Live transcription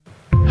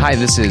Hi,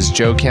 this is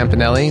Joe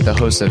Campanelli, the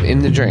host of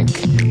In the Drink.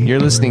 You're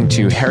listening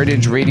to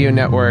Heritage Radio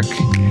Network,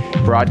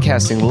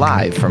 broadcasting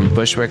live from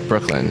Bushwick,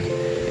 Brooklyn.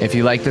 If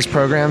you like this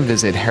program,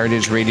 visit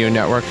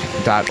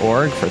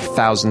heritageradionetwork.org for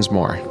thousands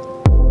more.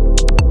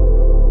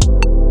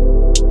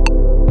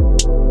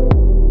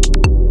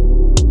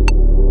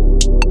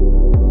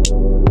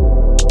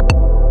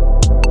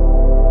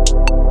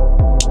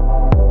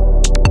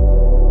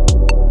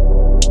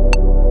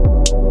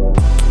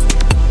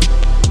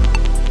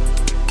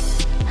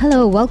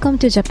 Hello, welcome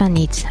to Japan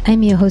Eats.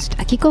 I'm your host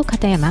Akiko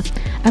Katayama,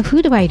 a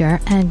food writer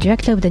and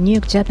director of the New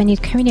York Japanese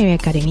Culinary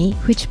Academy,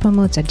 which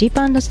promotes a deeper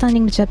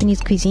understanding of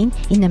Japanese cuisine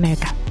in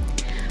America.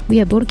 We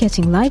are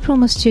broadcasting live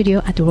from a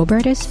studio at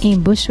Roberta's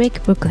in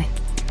Bushwick, Brooklyn.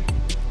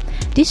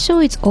 This show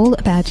is all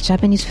about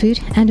Japanese food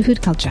and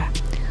food culture.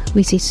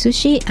 We see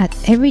sushi at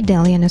every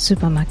deli and a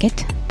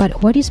supermarket,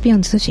 but what is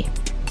beyond sushi?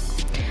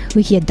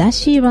 We hear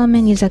dashi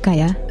ramen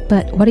izakaya,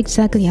 but what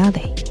exactly are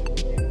they?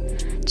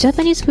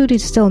 Japanese food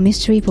is still a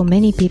mystery for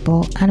many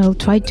people, and I'll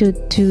try to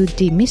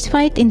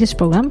demystify it in this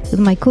program with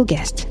my cool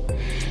guest.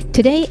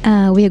 Today,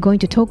 we are going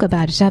to talk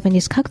about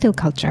Japanese cocktail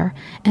culture,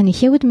 and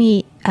here with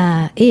me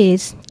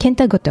is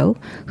Kenta Goto,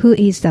 who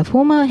is the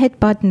former head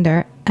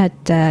bartender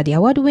at the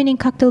award-winning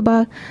cocktail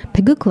bar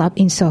Pegu Club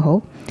in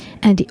Soho,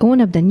 and the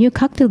owner of the new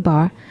cocktail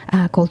bar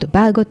called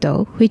Bar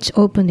Goto, which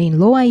opened in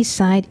Lower East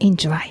Side in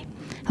July.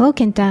 Hello,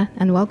 Kenta,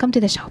 and welcome to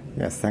the show.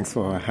 Yes, thanks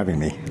for having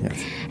me.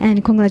 Yes.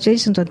 And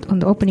congratulations on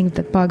the opening of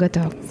the Bar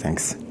Goto.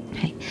 Thanks.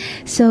 Okay.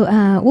 So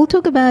we'll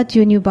talk about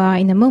your new bar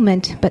in a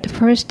moment, but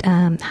first,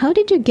 how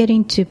did you get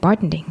into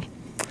bartending?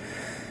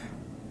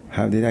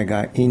 How did I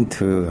get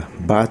into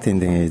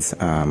bartending is,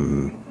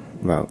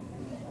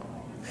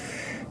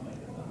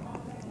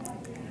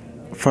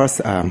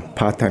 first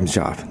part-time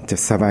job,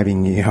 just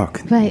surviving New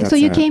York. Right. So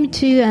you came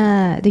to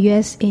the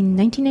U.S. in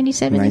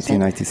 1997,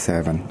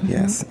 1997,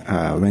 yes.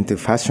 Went to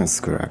fashion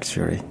school,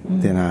 actually.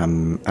 Mm-hmm.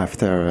 Then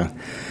after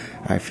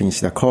I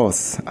finished the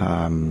course,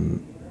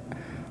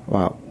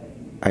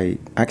 I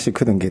actually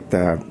couldn't get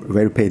a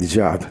well-paid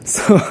job.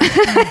 So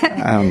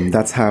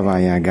that's how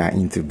I got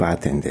into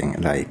bartending,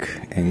 like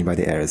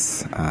anybody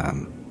else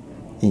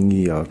in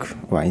New York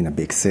or in the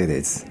big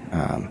cities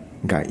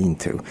got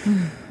into.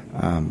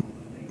 Mm.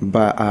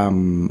 But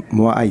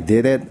more I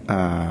did it,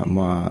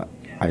 more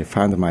I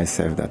found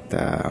myself that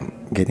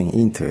getting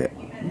into it.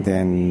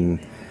 Then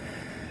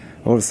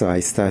also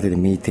I started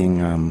meeting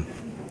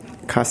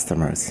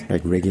customers,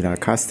 like regular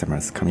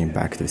customers coming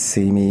back to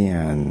see me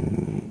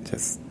and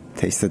just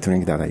taste the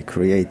drink that I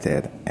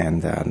created.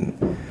 And then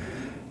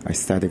I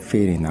started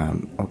feeling,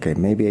 okay,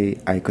 maybe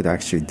I could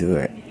actually do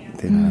it.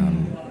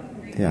 Then,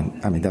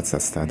 that's the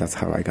start. That's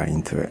how I got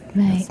into it.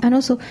 Right. Yes. And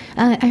also,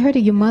 I heard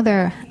that your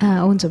mother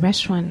owns a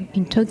restaurant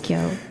in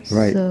Tokyo.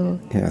 Right. So.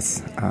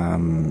 Yes.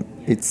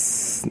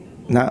 It's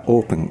not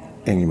open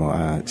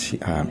anymore.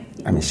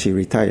 She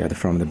retired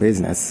from the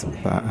business,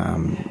 but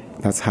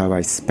that's how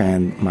I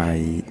spent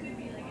my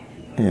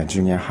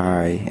junior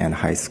high and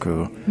high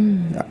school.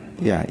 Mm.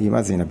 It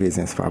was in a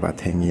business for about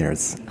 10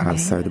 years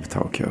outside of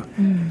Tokyo.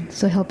 Mm.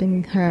 So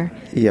helping her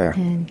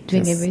and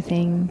doing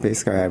everything.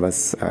 Basically, I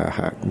was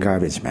her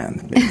garbage man.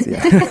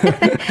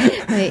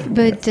 Right.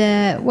 But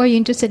were you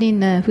interested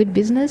in food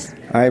business?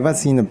 I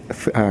was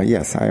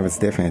yes, I was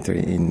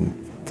definitely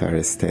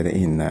interested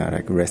in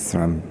like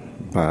restaurant,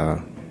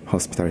 bar,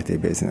 hospitality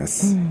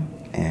business. Mm.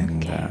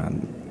 And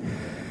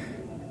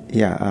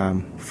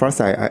first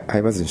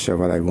I wasn't sure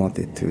what I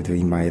wanted to do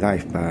in my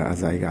life, but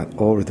as I got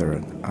older,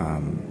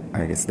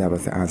 I guess that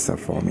was the answer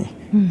for me.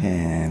 Mm.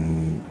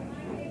 And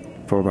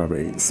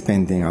probably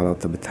spending a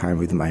lot of time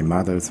with my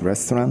mother's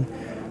restaurant,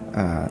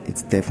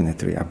 it's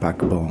definitely a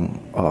backbone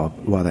of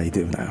what I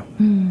do now.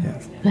 Mm.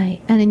 Yes. Right.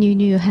 And then you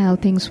knew how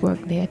things work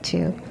there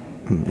too.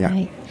 Yeah.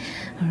 Right.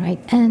 All right.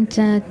 And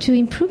to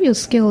improve your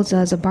skills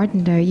as a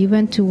bartender, you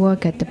went to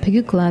work at the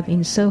Pegu Club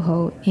in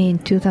Soho in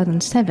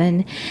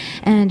 2007.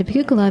 And the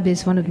Pegu Club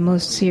is one of the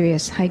most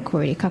serious,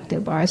 high-quality cocktail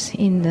bars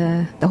in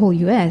the whole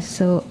U.S.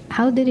 So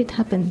how did it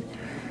happen?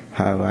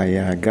 How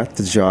I got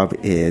the job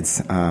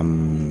is,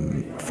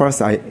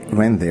 first I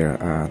went there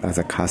as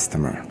a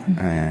customer. Mm-hmm.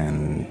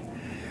 And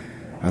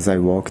as I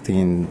walked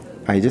in,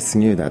 I just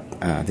knew that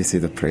this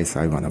is the place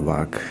I want to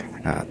work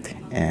at.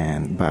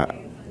 But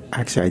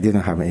actually, I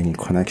didn't have any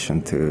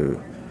connection to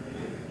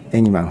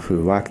anyone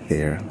who worked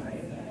there.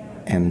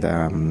 And,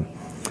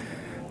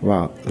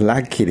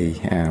 luckily,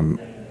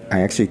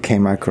 I actually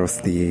came across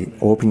the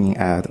opening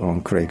ad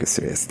on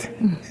Craigslist.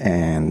 Mm.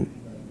 And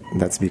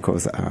that's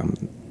because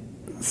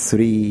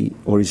 3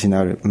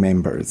 original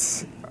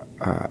members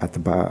at the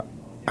bar,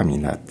 at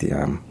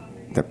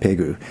the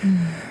Pegu,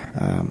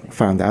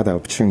 found other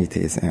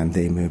opportunities and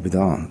they moved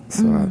on.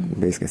 So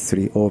basically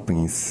 3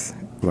 openings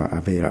were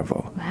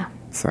available. Wow.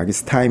 So I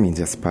guess timing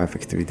just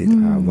perfectly did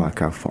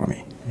work out for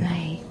me. Yeah.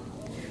 Right.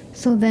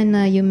 So then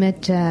you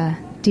met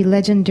the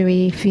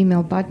legendary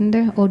female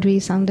bartender, Audrey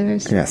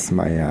Saunders. Yes,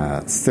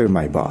 still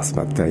my boss,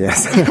 but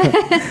yes.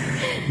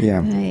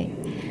 Yeah. Right.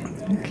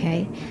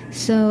 Okay.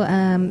 So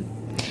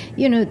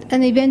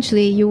and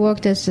eventually you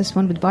worked as just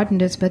one of the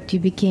bartenders, but you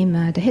became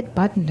the head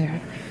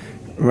bartender.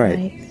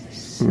 Right.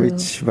 So,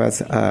 which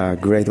was a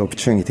great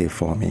opportunity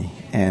for me.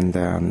 And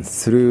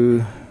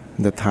through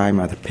the time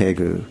at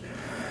Pegu,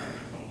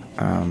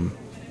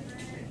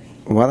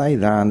 what I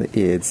learned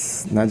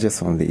is not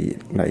just only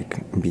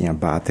like being a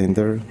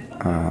bartender,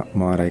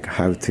 more like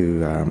how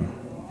to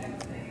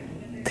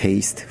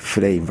taste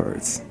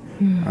flavors.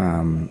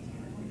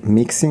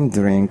 Mixing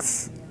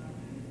drinks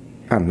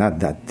are not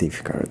that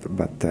difficult,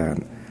 but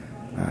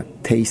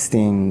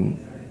tasting,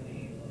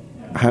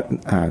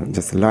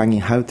 just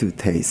learning how to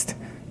taste,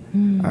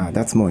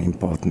 that's more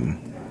important,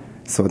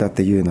 so that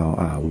you know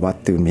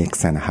what to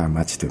mix and how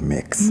much to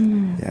mix.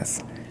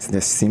 Yes. So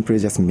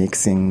just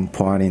mixing,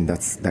 pouring,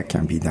 that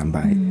can be done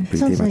by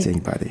pretty much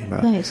anybody.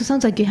 But right. So it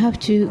sounds like you have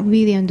to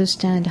really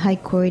understand high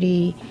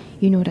quality,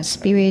 the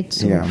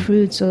spirits or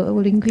fruits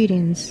or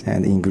ingredients.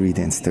 And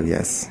ingredients too,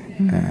 yes.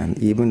 And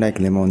even like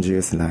lemon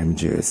juice, lime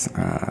juice,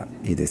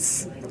 it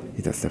is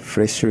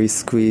freshly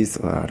squeezed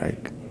or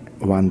like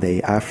one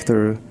day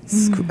after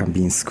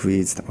being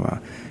squeezed, or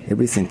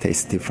everything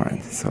tastes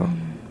different. So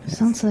yes.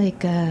 Sounds like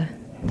the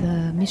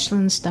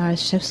Michelin star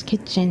chef's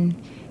kitchen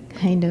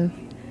kind of.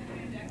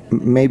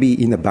 Maybe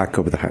in the back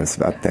of the house,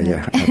 but at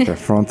the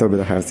front of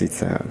the house,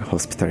 it's a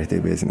hospitality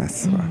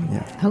business. So,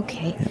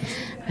 Okay, yes.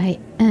 Right.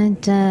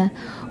 And the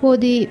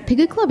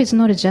Pegu Club is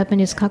not a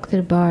Japanese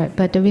cocktail bar,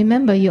 but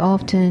remember you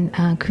often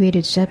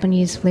created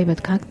Japanese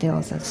flavored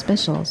cocktails as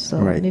specials.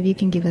 So maybe you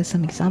can give us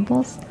some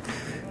examples.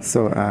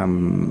 So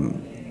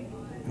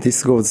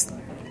this goes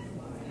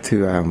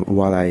to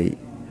what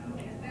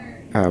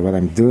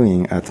I'm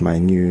doing at my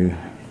new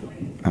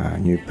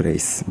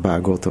place,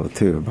 Bar Goto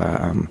too.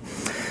 But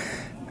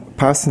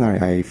personally,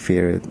 I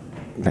feel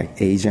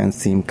like Asian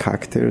themed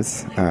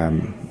cocktails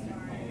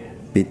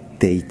bit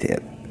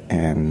dated,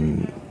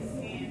 and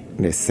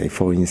let's say,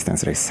 for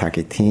instance, like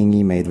sake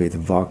tingi made with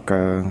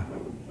vodka,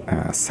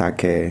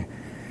 sake,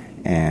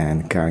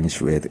 and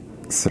garnished with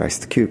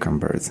sliced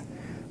cucumbers.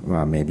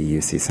 Well, maybe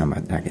you see some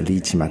like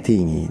lychee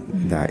martini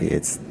that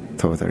is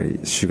totally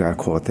sugar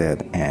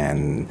coated,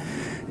 and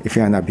if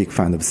you're not a big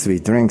fan of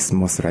sweet drinks,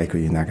 most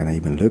likely you're not gonna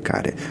even look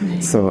at it.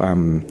 So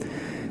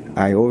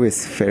I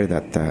always feel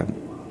that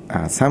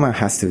someone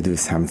has to do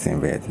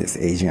something with this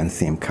Asian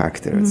themed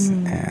cocktails,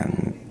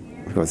 and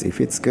because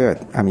if it's good,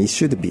 it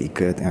should be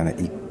good, and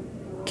it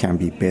can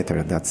be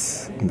better.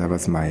 That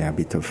was my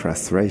bit of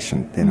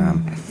frustration.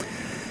 Then,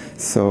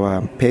 so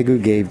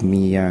Pegu gave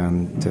me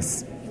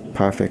just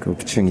perfect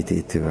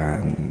opportunity to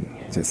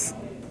just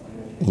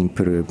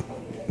improve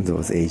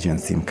those Asian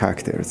themed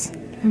cocktails.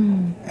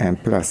 And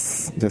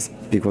plus, just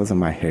because of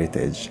my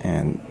heritage,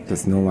 and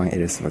just no one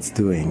else was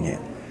doing it.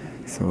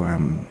 So,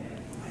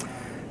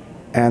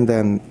 and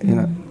then,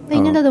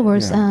 in other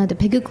words, the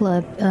Pegu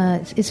Club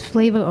is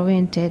flavor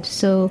oriented,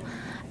 so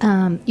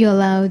you're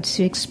allowed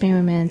to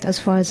experiment as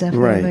far as the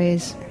flavor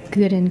is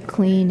good and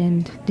clean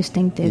and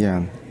distinctive.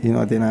 Yeah,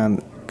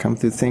 then come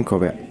to think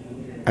of it,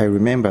 I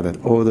remember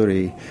that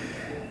Audrey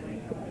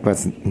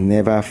was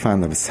never a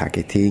fan of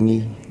sake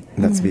tingi.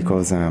 That's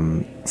because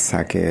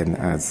sake,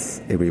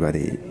 as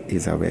everybody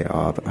is aware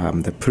of,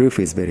 the proof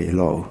is very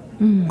low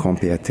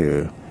compared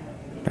to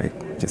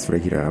like just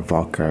regular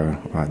vodka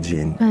or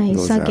gin. Right,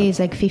 sake is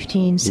like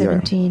 15,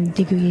 17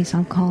 degrees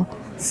alcohol.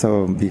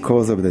 So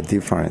because of the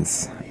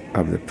difference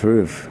of the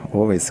proof,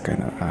 always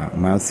kind of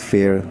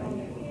mouthfeel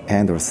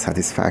and or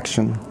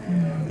satisfaction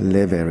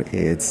level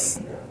is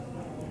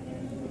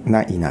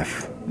not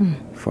enough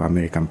for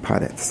American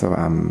palate. So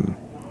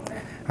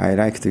I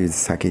like to use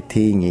sake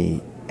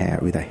tingi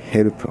with the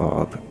help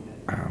of,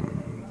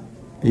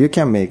 you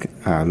can make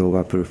a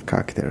lower proof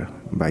cocktail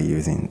by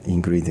using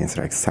ingredients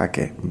like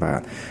sake,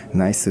 but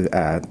nice to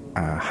add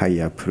a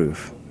higher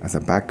proof as a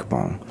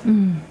backbone.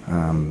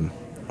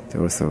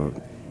 Also,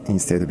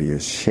 instead of you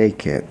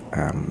shake it,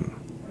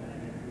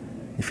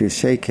 if you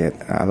shake it,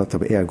 a lot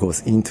of air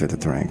goes into the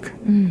drink,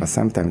 but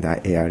sometimes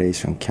that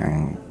aeration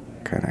can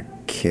kind of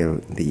kill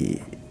the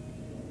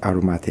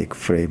aromatic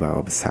flavor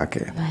of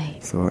sake. Right.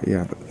 So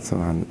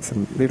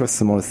some little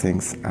small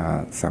things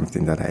are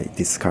something that I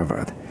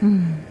discovered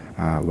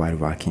while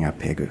working at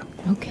Pegu.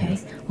 Okay.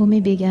 Yes. Well,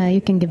 maybe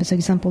you can give us an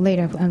example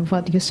later of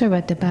what you serve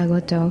at the Bar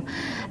Goto.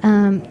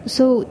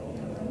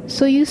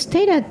 So you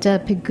stayed at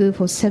Pegu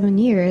for 7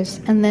 years,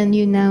 and then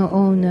you now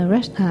own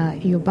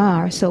your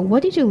bar. So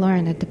what did you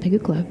learn at the Pegu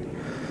Club?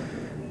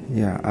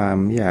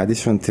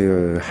 Addition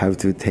to how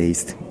to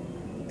taste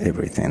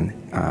everything,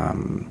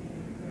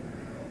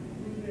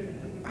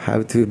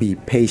 how to be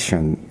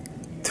patient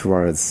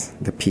towards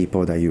the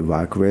people that you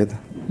work with.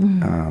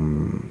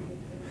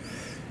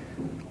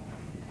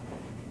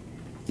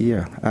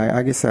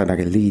 I guess like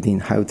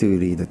how to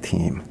lead a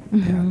team.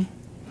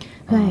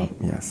 Right.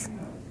 Yes.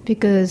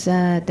 Because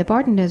the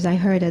bartenders, I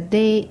heard that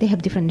they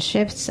have different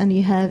shifts, and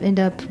you have end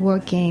up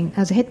working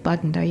as a head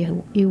bartender.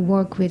 You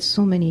work with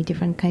so many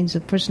different kinds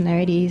of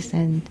personalities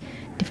and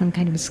different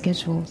kind of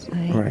schedules.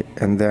 Right.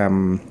 And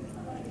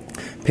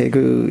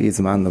Pegu is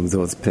one of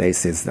those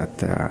places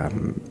that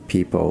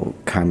people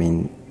come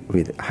in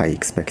with high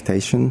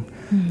expectation.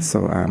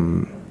 So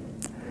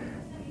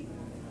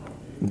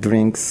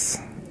drinks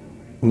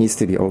needs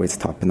to be always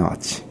top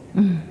notch.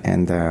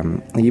 And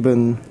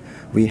even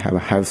we have a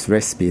house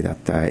recipe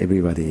that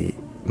everybody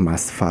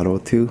must follow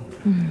too.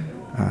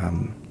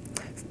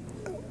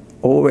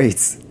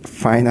 Always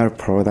final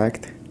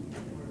product,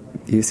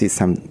 you see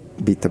some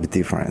bit of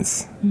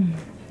difference.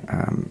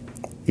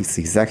 It's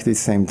exactly the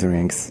same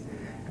drinks,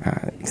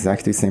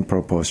 exactly the same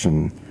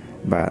proportion,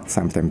 but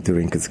sometimes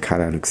drink's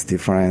color looks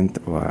different,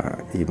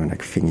 or even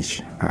like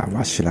finish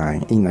wash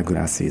line in the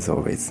glass is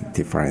always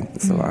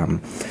different. So,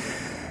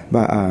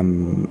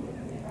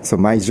 so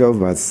my job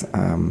was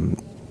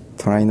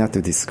try not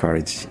to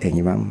discourage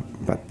anyone,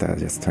 but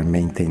just try to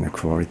maintain the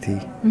quality.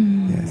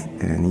 Yes,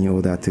 and in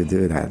order to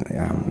do that,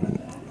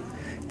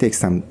 it takes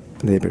some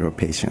level of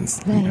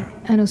patience. Right,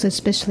 and also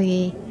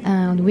especially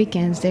on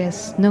weekends,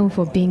 there's known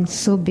for being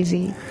so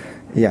busy.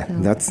 Yeah, so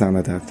that's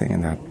another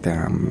thing that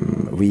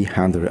we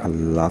handle a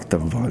lot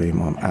of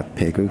volume at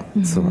Pegu.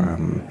 So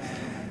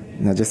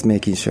not just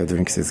making sure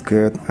drinks is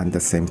good, at the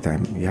same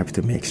time you have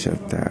to make sure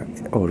that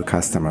all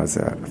customers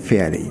are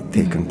fairly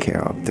taken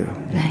care of too.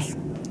 Right.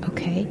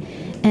 Okay.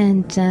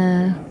 And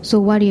so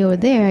while you were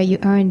there, you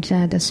earned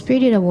the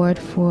Spirit Award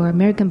for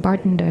American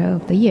Bartender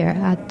of the Year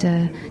at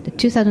the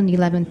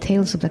 2011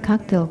 Tales of the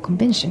Cocktail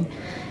Convention.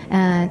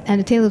 And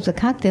the Tales of the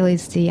Cocktail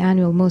is the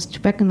annual most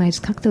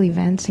recognized cocktail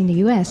event in the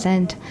U.S.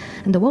 and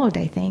the world,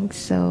 I think.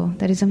 So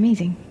that is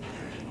amazing.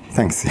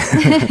 Thanks.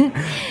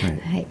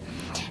 Right.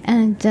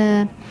 And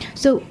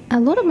so a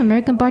lot of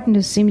American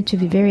bartenders seem to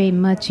be very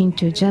much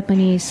into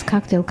Japanese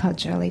cocktail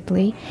culture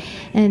lately.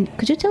 And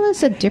could you tell us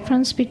the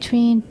difference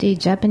between the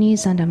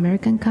Japanese and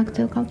American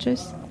cocktail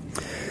cultures?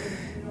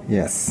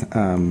 Yes.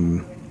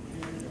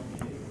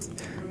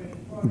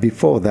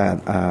 Before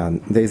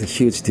that, there's a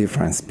huge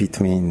difference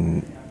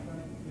between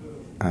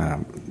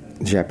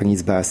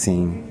Japanese bar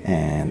scene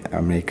and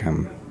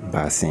American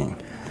bar scene.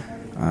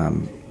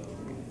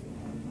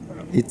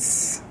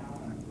 It's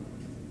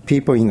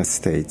people in the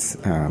States,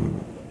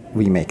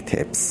 we make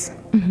tips,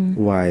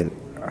 while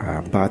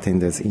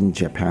bartenders in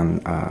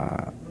Japan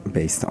are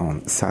based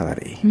on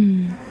salary.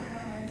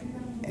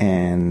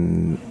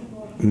 And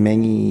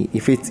many,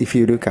 if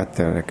you look at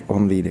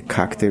only the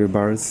cocktail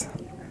bars,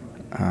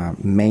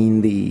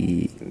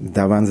 mainly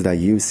the ones that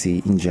you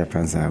see in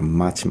Japan are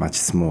much, much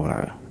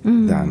smaller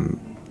than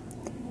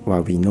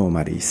what we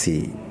normally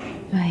see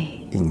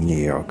in New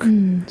York.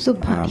 So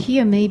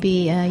here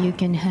maybe you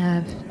can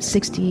have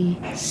 60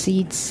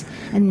 seats,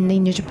 and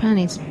in Japan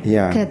it's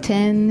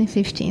 10,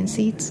 15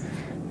 seats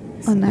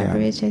on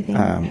average, I think.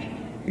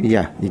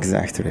 Yeah,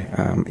 exactly.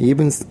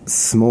 Even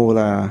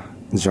smaller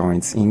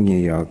joints in New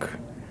York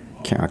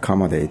can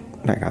accommodate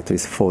like at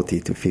least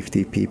 40 to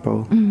 50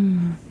 people.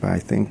 But I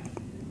think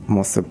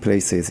most of the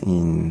places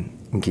in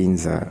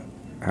Ginza,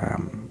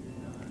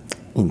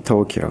 in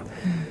Tokyo,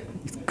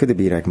 it could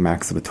be like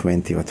max of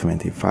 20 or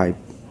 25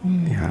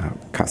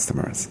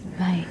 customers.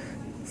 Right.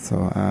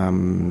 So,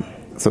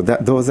 so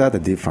that those are the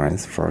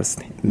difference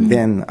first.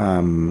 Then,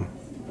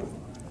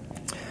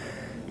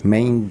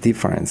 main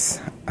difference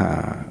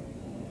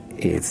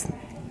is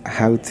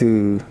how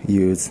to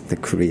use the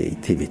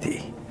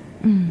creativity,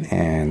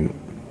 and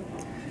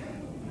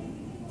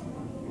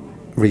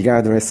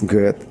regardless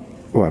good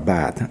or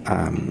bad,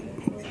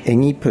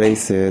 any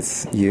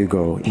places you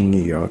go in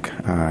New York,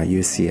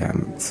 you see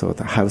so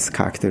the house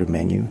cocktail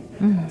menu.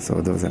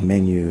 So those are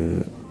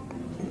menu,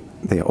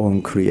 their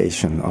own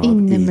creation of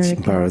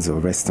each bars or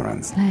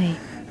restaurants. Right.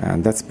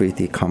 And that's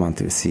pretty common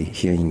to see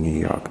here in New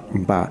York.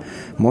 But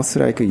most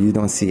likely you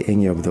don't see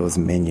any of those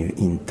menus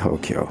in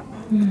Tokyo.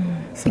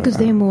 So, because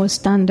they're more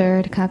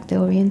standard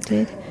cocktail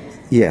oriented?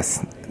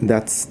 Yes,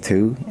 that's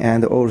true.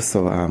 And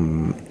also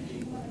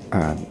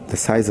the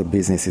size of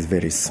business is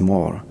very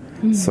small.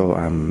 So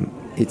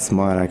it's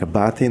more like a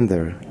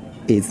bartender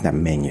is the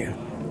menu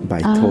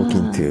by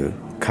talking to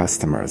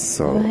customers.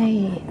 So,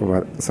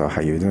 so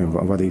how you doing?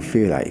 What do you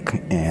feel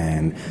like?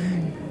 And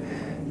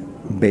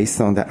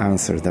based on the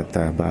answers that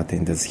the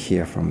bartenders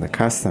hear from the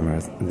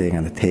customers, they're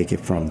going to take it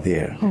from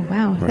there. Oh,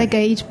 wow. Right. Like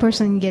each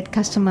person get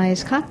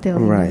customized cocktail.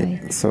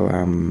 Right. So,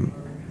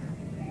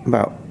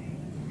 but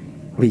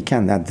we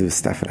cannot do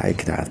stuff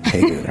like that.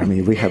 I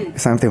mean,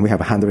 sometimes we have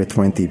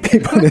 120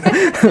 people.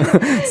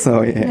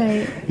 So,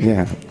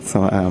 yeah.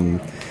 So,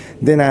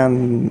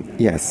 then,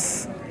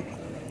 yes.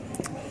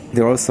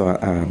 There also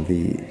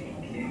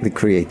the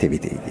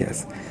creativity,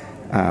 yes.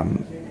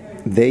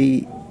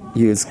 They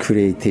use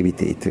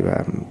creativity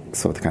to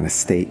sort of kind of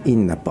stay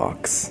in the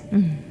box,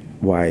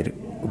 while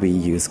we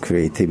use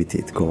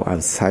creativity to go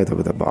outside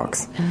of the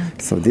box.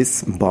 So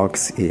this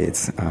box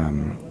is,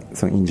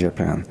 so in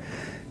Japan,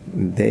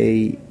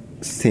 they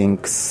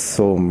think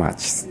so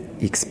much,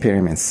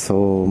 experiment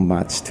so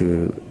much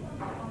to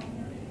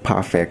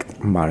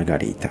perfect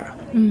margarita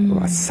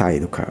or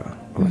sidecar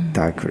or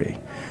daiquiri,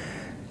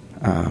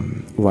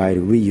 while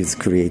we use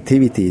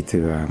creativity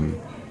to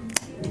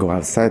go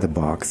outside the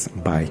box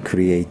by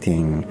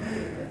creating,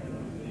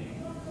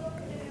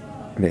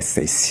 let's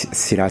say,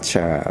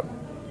 sriracha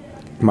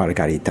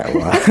margarita.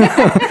 Or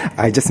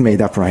I just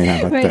made up right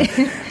now, but Right.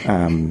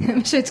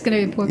 I'm sure it's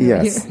going to be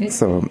popular yes. here.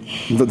 So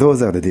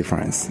those are the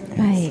difference.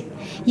 Right.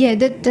 Yeah,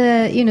 that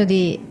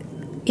the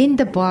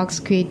in-the-box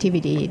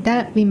creativity,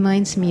 that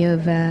reminds me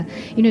of the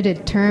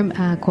term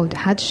called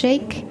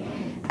handshake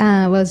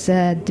was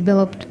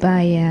developed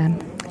by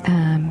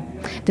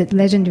the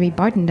legendary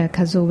bartender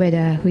Kazuo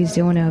Ueda, who is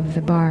the owner of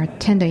the bar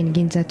Tenda in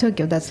Ginza,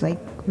 Tokyo. That's like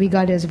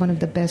regarded as one of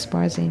the best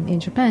bars in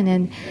Japan.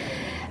 And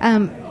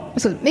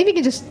so maybe you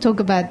can just talk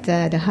about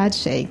the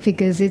handshake,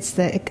 because it's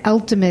the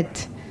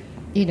ultimate,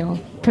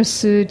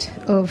 pursuit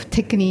of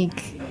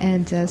technique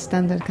and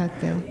standard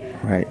cocktail.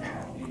 Right.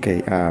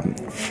 Okay.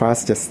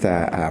 First, just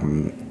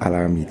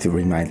allow me to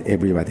remind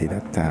everybody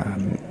that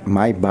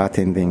my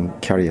bartending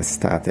career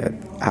started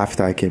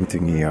after I came to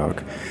New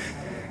York.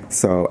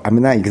 So I'm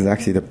not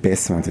exactly the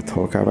best one to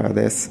talk about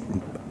this.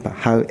 But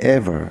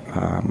however,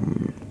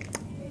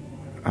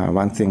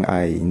 one thing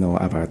I know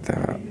about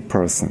the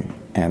person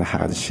and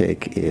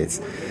handshake is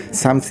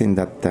something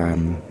that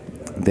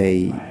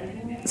they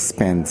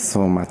spend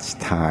so much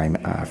time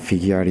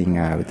figuring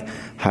out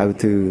how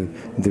to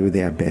do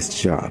their best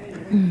job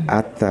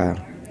at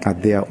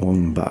their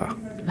own bar,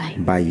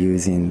 Right. by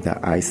using the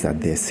ice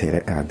that they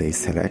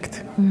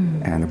select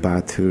and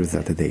bar tools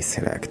that they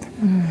select.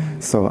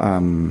 So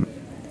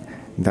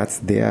that's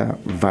their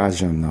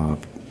version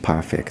of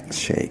perfect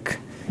shake.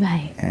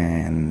 Right.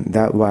 And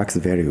that works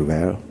very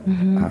well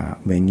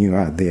when you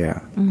are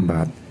there.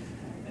 But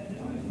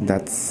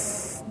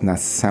that's not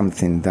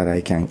something that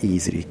I can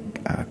easily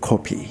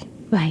copy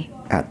Right.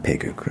 at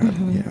Pegu Club.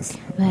 Yes.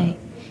 Right.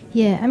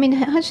 Yeah, I mean,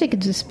 handshake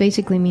just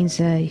basically means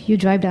you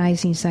drive the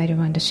ice inside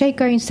around the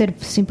shaker instead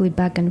of simply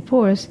back and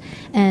forth,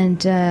 and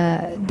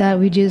that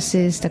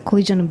reduces the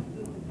collision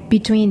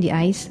between the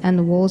ice and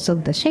the walls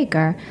of the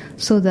shaker,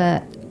 so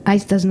the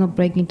ice does not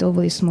break into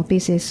overly small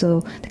pieces,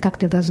 so the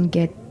cocktail doesn't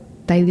get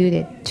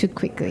diluted too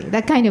quickly.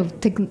 That kind of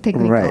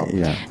technical. Right,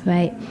 yeah.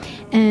 Right.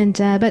 And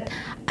but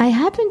I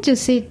happened to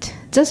sit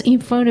just in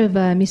front of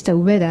Mr.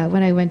 Ueda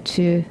when I went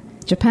to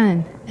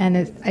Japan,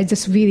 and I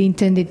just really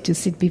intended to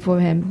sit before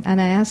him,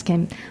 and I asked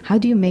him, how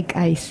do you make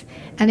ice?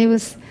 And I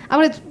was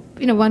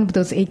one of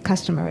those 8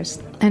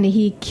 customers, and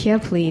he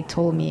carefully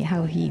told me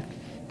how he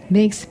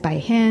makes by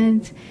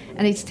hand,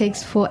 and it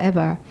takes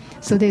forever.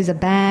 So there's a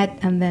bat,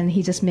 and then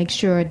he just makes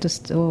sure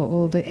just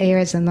all the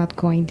airs are not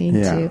going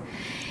into,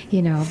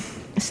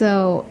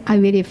 So I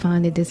really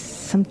found it is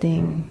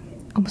something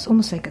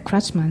almost like a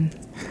craftsman.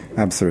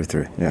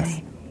 Absolutely, yes.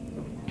 Right.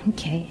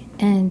 Okay,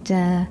 and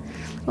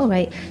all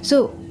right.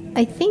 So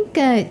I think,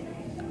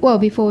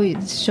 before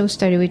the show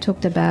started, we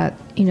talked about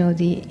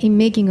in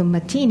making a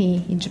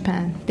martini in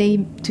Japan,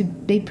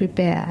 they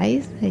prepare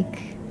ice, like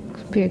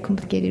very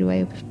complicated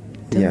way of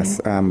doing Yes.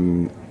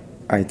 it.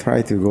 I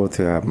try to go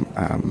to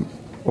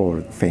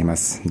all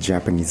famous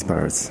Japanese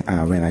bars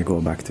when I go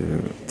back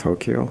to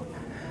Tokyo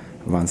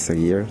once a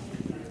year.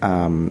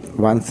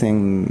 One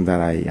thing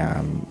that I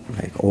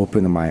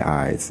opened my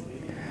eyes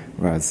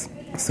was,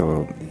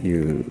 so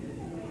you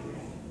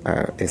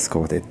are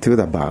escorted to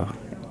the bar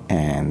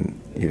and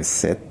you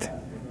sit,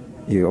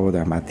 you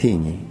order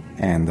martini,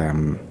 and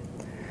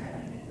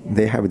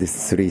they have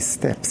these 3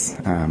 steps.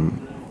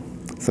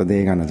 So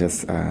they're gonna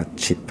just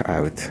chip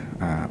out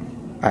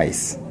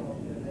ice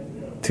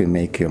to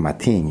make your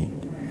martini.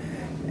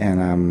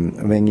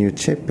 And when you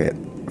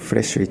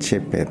freshly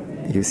chip it,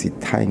 you see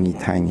tiny,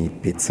 tiny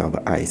bits of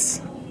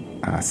ice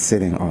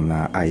sitting on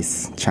an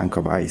chunk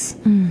of ice.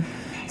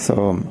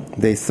 So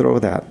they throw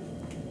that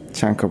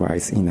chunk of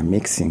ice in a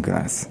mixing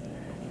glass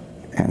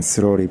and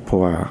slowly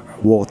pour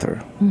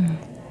water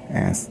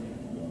and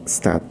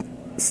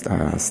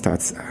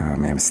starts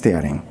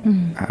stirring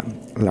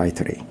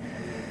lightly.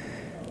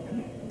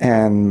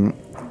 And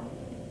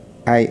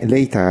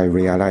later I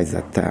realized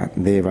that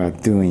they were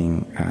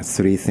doing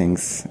 3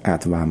 things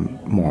at one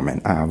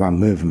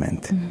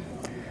movement.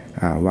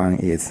 One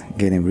is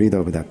getting rid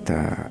of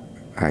that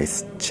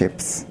ice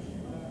chips,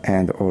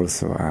 and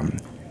also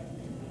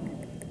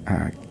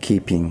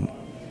keeping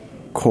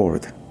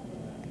cold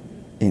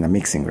in a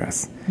mixing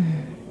glass.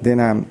 Then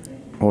I'm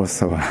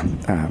also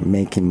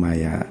making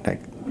my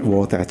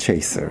water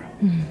chaser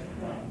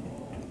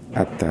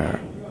at the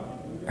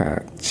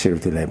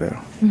chilled level.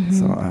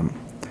 So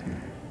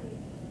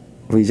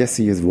we just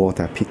use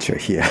water pitcher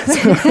here.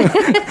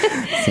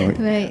 So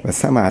Right.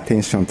 some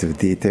attention to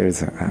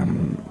details,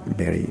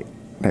 very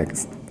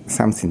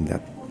something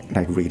that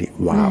really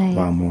Right.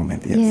 wow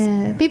moment. Yes.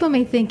 Yeah, people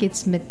may think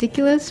it's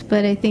meticulous,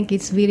 but I think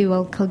it's really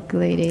well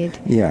calculated.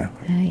 Yeah.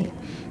 Right.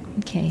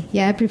 Okay.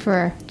 Yeah, I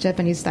prefer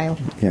Japanese style.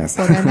 Yes.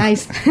 So they're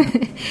nice.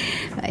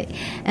 Right.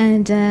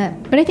 And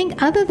but I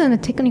think other than the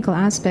technical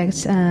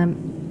aspects,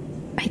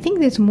 I think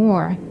there's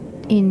more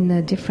in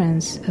the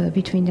difference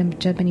between the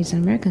Japanese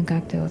and American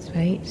cocktails,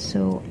 right?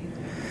 So.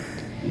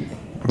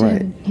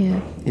 Right. Yeah.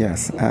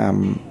 Yes.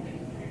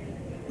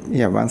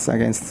 Once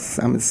again,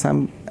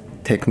 some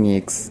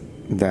techniques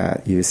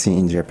that you see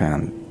in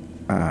Japan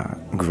are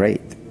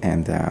great,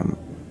 and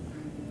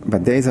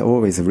but there is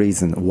always a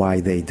reason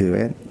why they do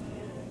it,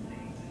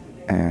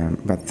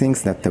 But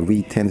things that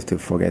we tend to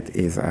forget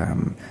is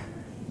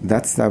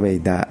that's the way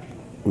that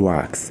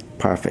works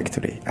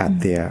perfectly at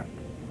their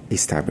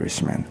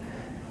establishment.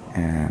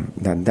 And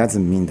that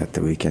doesn't mean that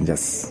we can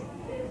just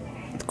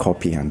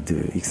copy and do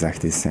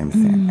exactly the same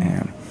thing.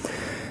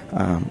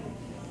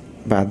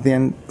 But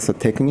then, so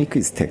technique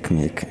is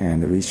technique,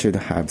 and we should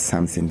have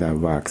something that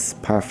works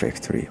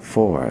perfectly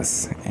for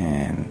us,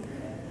 and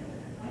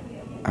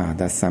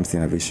that's something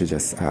that we should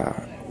just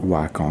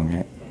work on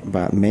it.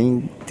 But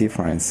main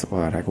difference,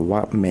 or like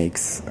what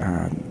makes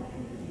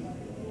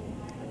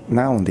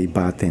not only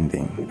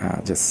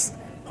bartending, just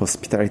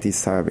hospitality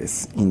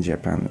service in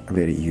Japan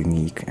very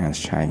unique and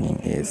shining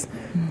is,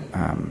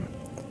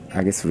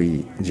 I guess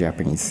we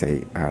Japanese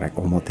say like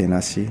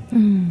omotenashi,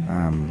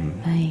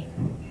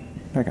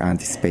 like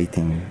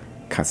anticipating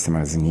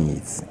customers'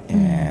 needs,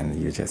 and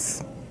you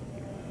just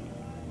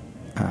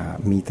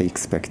meet the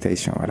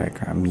expectation or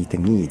like meet the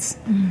needs.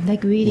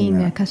 Like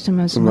reading a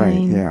customer's right,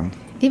 mind. Yeah.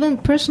 Even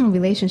personal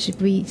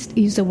relationship, we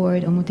use the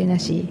word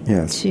omotenashi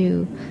Yes.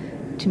 to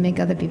make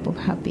other people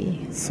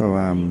happy. So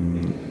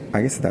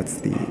I guess that's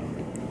the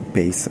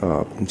base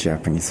of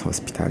Japanese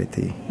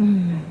hospitality.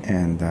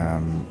 And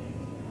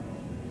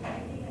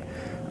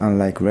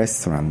unlike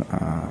restaurant,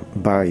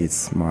 bar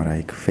is more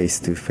like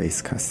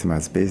face-to-face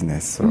customers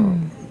business. So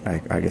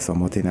like I guess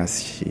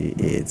omotenashi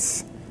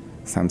is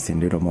something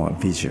a little more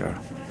visual.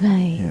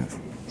 Right. Yes.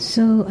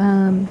 So,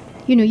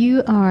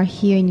 you are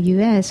here in the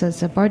U.S.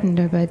 as a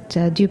bartender, but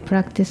do you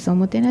practice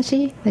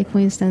omotenashi? Like, for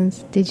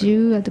instance, did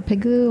you at the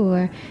Pegu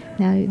or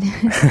now?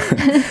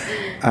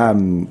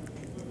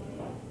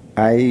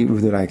 I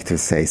would like to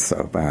say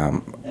so,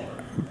 but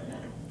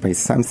it's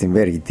something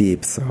very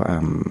deep. So,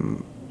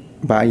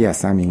 but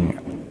yes, I mean,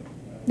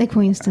 like,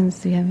 for instance,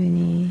 do you have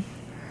any?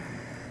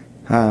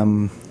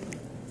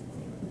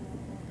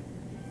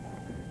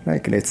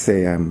 Like let's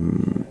say,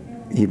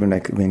 even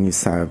like when you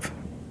serve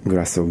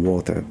glass of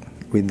water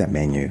with the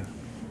menu,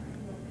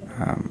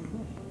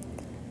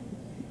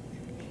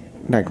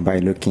 like by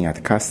looking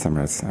at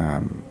customers,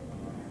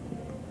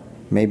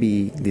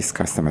 maybe these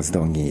customers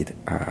don't need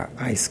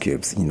ice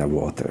cubes in the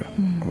water.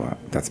 Or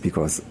that's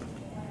because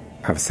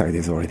outside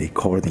is already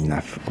cold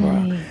enough.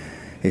 Right. Or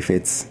if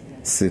it's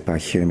super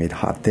humid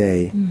hot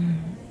day,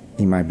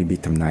 it might be a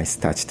bit of nice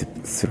touch to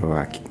throw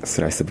a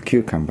slice of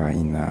cucumber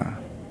in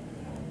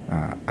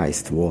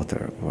iced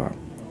water.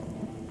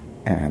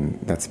 And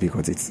that's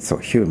because it's so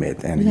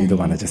humid, and you don't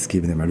want to just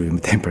give them a room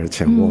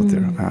temperature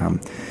water.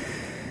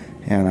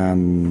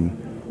 And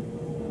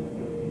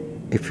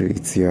if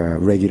it's your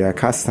regular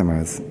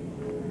customers,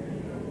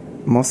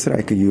 most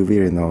likely you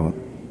will know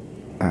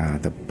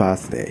the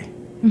birthday.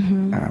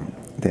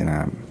 Then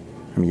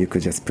I mean, you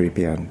could just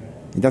prepare.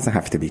 It doesn't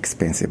have to be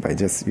expensive, but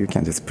you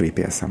can just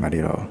prepare some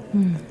little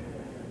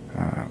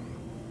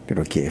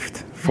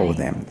gift for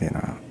them.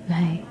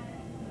 Right.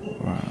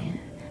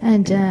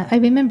 And I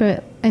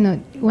remember,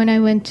 when I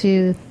went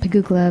to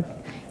Pegu Club,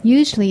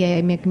 usually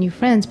I make new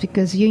friends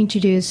because you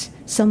introduce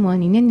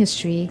someone in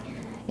industry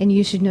and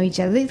you should know each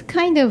other. It's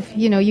kind of,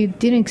 you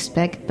didn't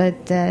expect,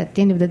 but at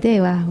the end of the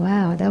day,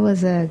 wow, that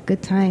was a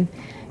good time.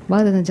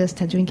 Rather than just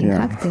drinking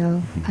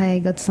cocktail, I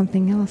got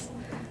something else.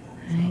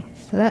 Right.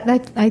 So that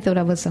I thought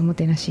that was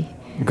omotenashi.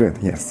 Good,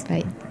 yes.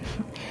 Right.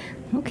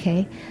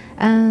 Okay.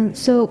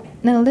 So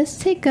now let's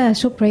take a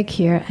short break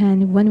here,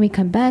 and when we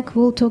come back,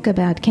 we'll talk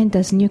about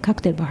Kenta's new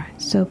cocktail bar.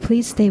 So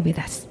please stay with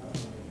us.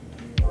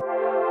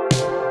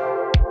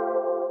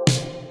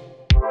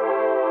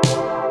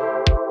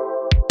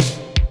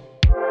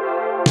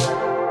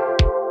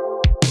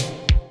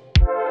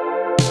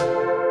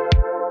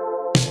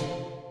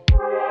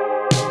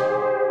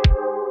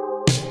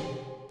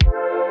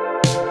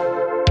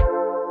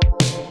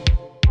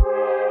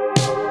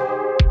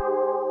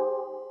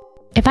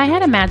 If I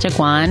had a magic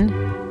wand,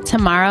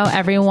 tomorrow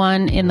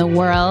everyone in the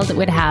world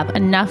would have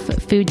enough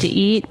food to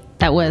eat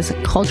that was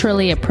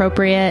culturally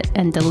appropriate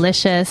and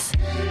delicious.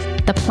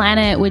 The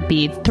planet would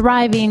be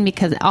thriving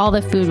because all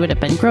the food would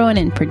have been grown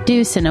and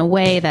produced in a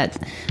way that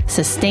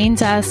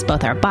sustains us,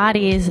 both our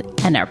bodies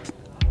and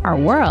our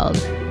world.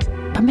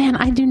 But man,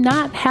 I do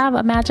not have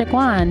a magic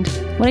wand.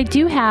 What I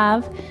do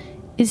have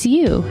is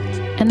you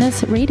and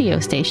this radio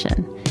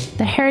station,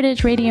 the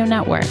Heritage Radio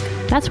Network.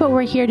 That's what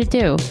we're here to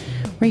do.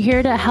 We're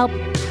here to help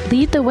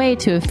lead the way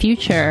to a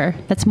future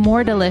that's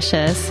more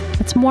delicious,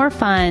 that's more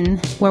fun,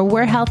 where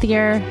we're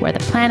healthier, where the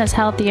planet's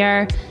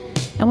healthier,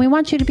 and we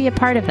want you to be a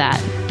part of that.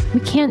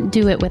 We can't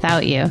do it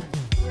without you.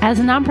 As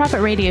a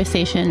nonprofit radio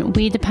station,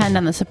 we depend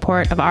on the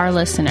support of our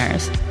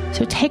listeners.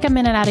 So take a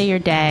minute out of your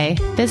day,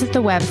 visit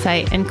the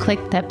website, and click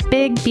that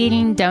big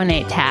beating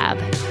donate tab.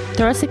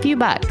 Throw us a few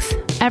bucks.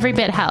 Every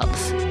bit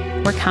helps.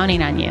 We're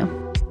counting on you.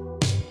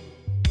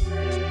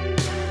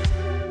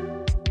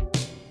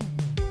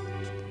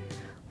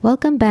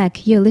 Welcome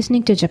back. You're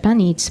listening to Japan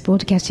Eats,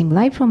 broadcasting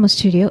live from a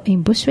studio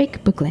in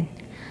Bushwick, Brooklyn.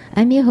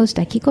 I'm your host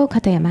Akiko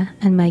Katayama,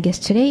 and my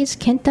guest today is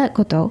Kenta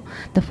Goto,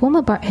 the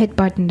former head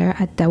bartender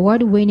at the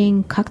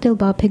award-winning cocktail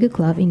bar Pegu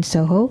Club in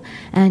Soho,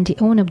 and the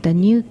owner of the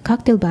new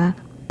cocktail bar,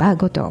 Bar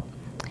Goto.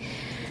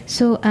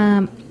 So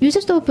you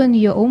just opened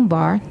your own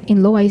bar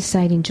in Lower East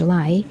Side in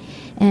July,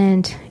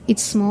 and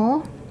it's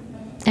small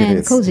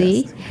and cozy,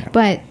 yes. Yeah.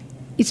 but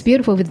it's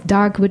beautiful with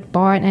dark wood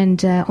bar,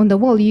 and on the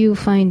wall you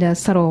find a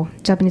subtle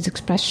Japanese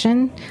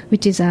expression,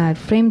 which is a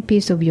framed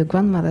piece of your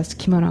grandmother's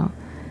kimono.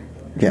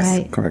 Yes,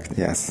 right? correct,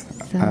 yes.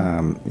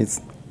 So-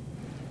 It's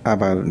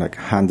about like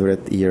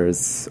 100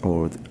 years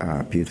old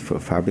beautiful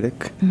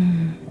fabric,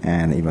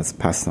 and it was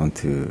passed on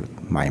to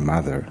my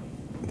mother.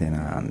 Then,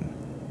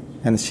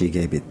 and she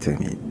gave it to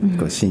me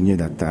because she knew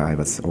that I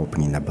was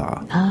opening a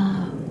bar.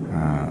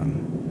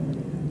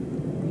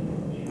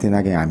 Then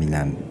again, I mean,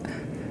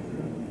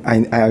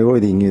 I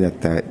already knew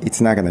that it's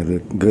not going to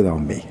look good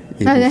on me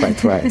even if I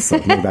try. So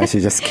maybe I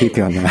should just keep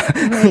it on the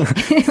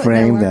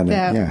frame. That Then, worked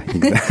out. yeah,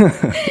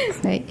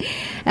 exactly.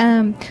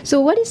 Right.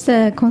 So what is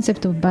the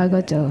concept of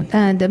Bagoto?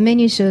 The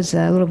menu shows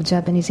a lot of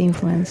Japanese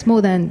influence,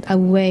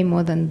 way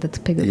more than the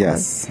typical.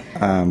 Yes.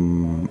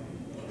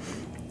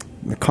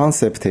 The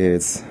concept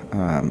is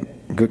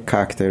good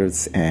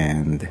characters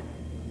and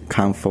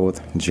comfort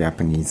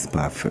Japanese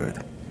bar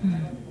food.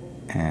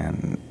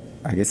 And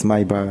I guess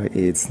my bar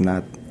is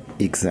not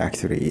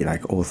exactly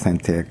like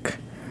authentic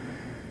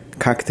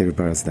cocktail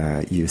bars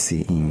that you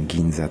see in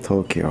Ginza,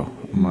 Tokyo.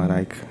 More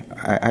like,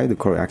 I'd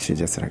call it actually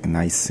just like a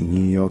nice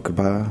New York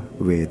bar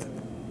with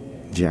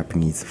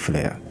Japanese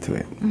flair to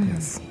it.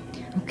 Yes.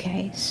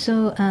 Okay,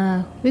 so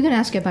we're going to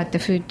ask you about the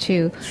food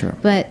too. Sure.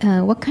 But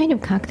what kind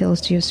of cocktails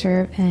do you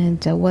serve,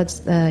 and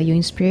what's your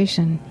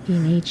inspiration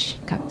in each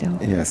cocktail?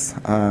 Yes.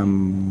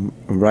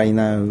 Right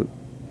now,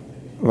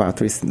 well,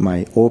 at least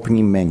my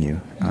opening menu,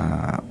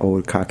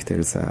 all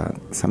cocktails are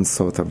some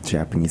sort of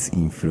Japanese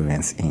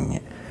influence in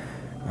it.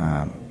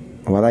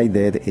 What I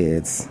did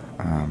is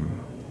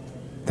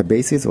the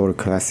base is all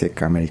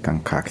classic American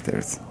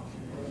cocktails,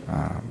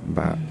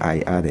 but I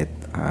added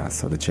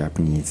sort of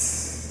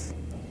Japanese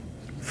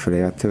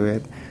flair to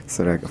it.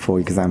 So, like for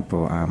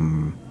example,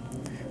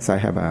 so I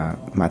have a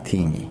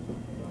martini,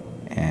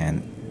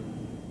 and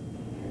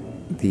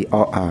the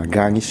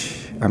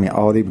garnish. I mean,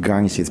 olive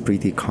garnish is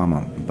pretty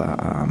common, but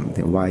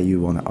why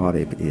you want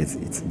olive is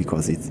it's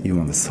because you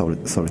want the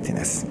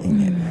saltiness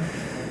in it.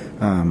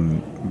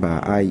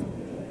 But I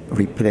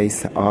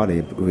replace the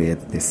olive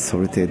with the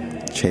salted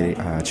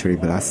cherry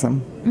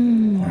blossom.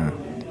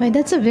 Right,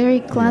 that's a very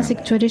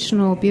classic,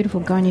 traditional, beautiful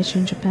garnish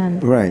in Japan.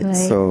 Right.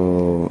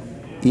 So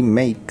it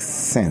makes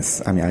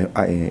sense. I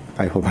mean,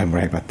 I hope I'm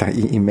right, but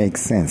it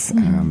makes sense.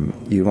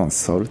 You want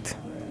salt.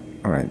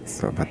 All right,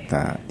 so but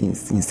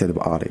instead of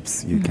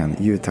olives, you can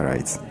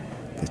utilize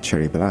the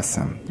cherry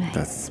blossom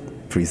that's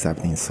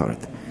preserved in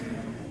salt.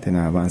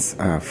 Then once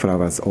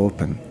flowers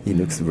open, it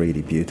looks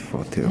really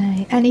beautiful too.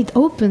 Right. And it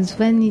opens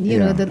when you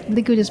know the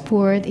liquid is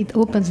poured. It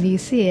opens, you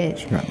see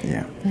it. Right,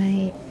 yeah.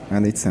 Right.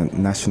 And it's a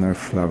national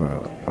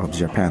flower of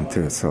Japan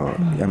too, so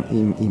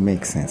it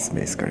makes sense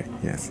basically.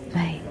 Yes.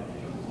 Right.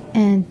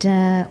 And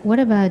what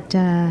about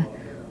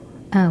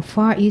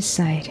Far East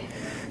Side?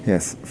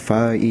 Yes,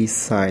 Far East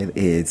Side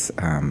is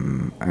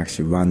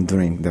actually one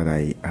drink that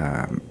I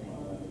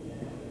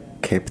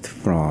kept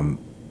from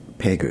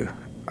Pegu.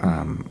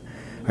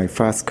 I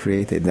first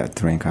created that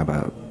drink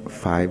about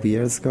 5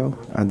 years ago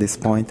at this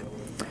point.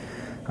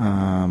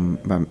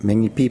 But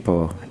many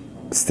people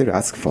still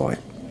ask for it.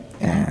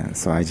 And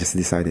so I just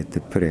decided to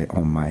put it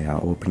on my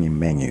opening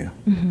menu.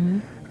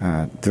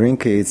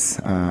 Drink is,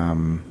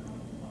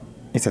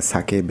 it's a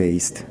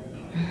sake-based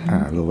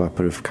lower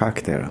proof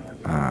cocktail.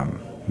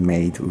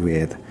 Made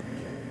with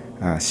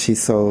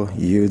shiso,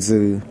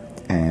 yuzu,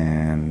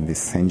 and the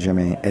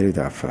Saint-Germain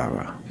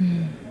elderflower.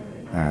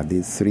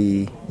 These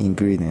three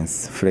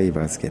ingredients,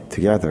 flavors get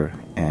together,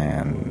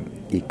 and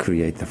it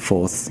creates a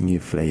fourth new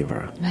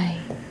flavor. Right.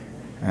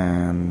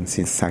 And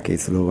since sake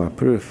is lower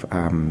proof,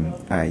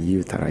 I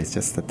utilize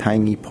just a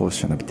tiny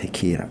portion of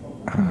tequila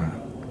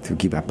to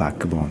give a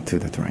backbone to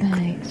the drink.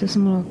 Right. So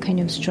some more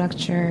kind of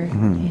structure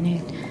in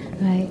it.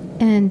 Right.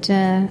 And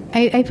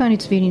I found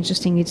it very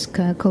interesting. It's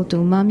called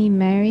Umami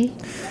Mary.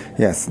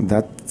 Yes,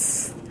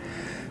 that's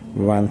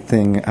one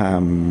thing.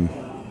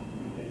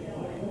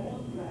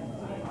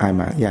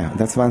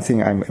 That's one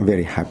thing I'm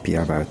very happy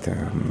about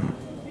the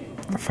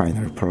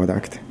final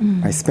product.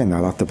 I spend a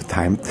lot of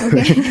time.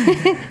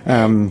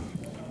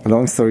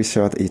 Long story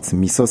short, it's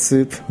miso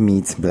soup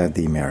meets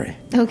Bloody Mary.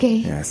 Okay.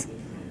 Yes,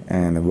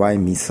 and why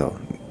miso?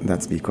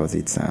 That's because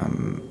it's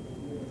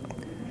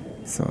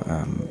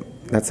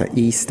that's an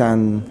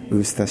Eastern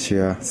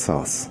Worcestershire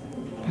sauce.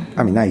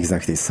 I mean, not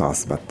exactly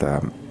sauce, but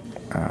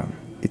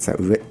it's a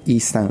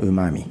Eastern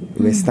umami.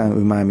 Western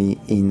umami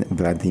in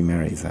Bloody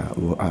Mary is a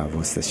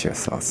Worcestershire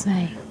sauce.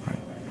 Right.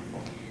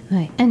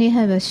 Right. And you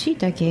have a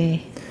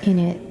shiitake in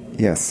it.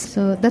 Yes.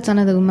 So that's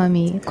another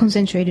umami,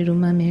 concentrated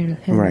umami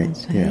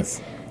elements. Right.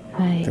 Yes.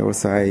 Right.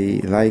 Also,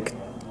 I like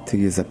to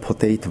use a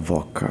potato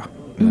vodka,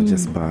 not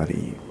just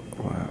barley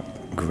or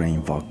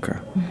grain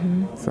vodka.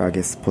 So I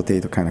guess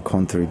potato kind of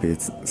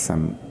contributes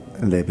some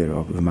level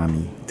of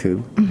umami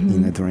too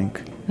in the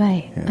drink.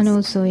 Right. Yes. And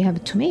also you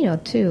have tomato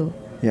too.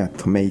 Yeah,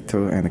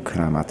 tomato and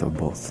clamato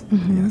both.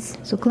 Yes.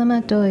 So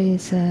clamato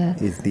is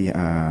Is the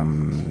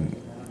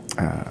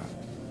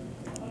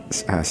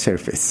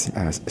shellfish.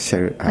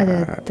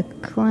 the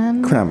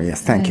clam. Clam,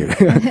 yes, thank you.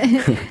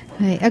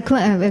 Right. A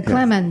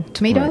clam and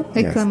tomato. Right,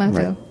 Like yes,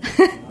 clamato.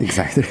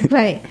 Exactly.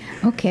 Right.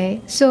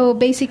 Okay. So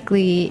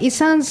basically, it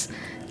sounds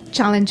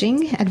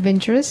challenging,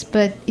 adventurous,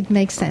 but it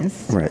makes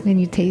sense Right. when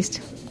you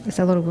taste. There's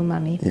a lot of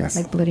umami, Yes.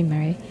 like Bloody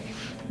Mary.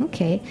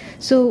 Okay.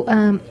 So,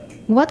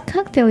 what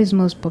cocktail is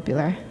most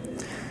popular?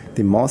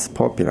 The most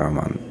popular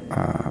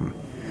one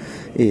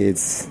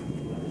is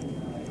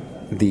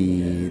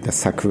the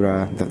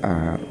sakura.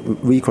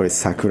 We call it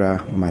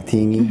sakura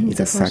martini. It's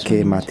the a first sake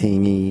one.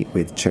 martini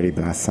with cherry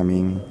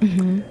blossoming.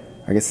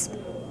 I guess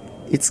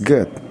it's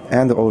good,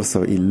 and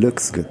also it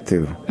looks good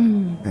too.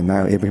 And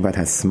now everybody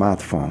has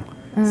smartphone,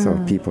 so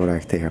people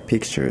like take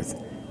pictures,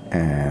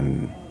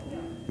 and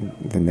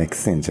the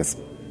next thing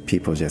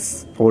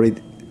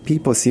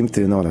people seem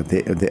to know that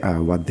they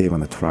what they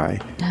want to try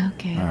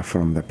Okay.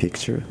 from the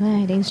picture.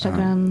 Right.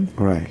 Instagram.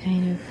 Right.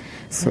 Kind of.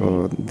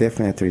 So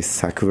definitely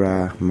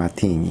sakura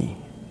martini,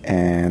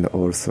 and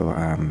also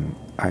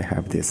I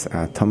have this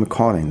Tom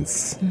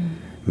Collins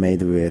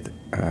made with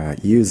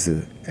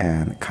yuzu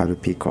and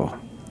calpico,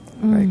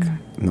 like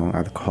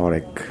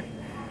non-alcoholic,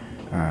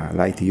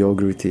 light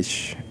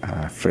yogurtish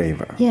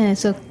flavor. Yeah,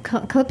 so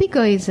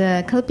Calpico is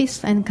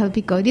Calpis and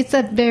Calpico. It's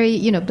a very,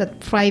 that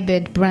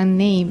private brand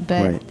name,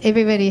 but Right.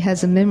 everybody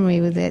has a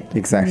memory with it.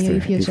 Exactly.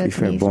 If you're If you're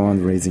Japanese.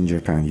 born, raised in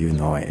Japan, you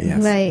know it.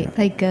 Yes. Right,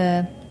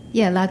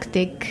 Yeah. like,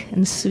 lactic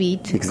and sweet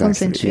Exactly,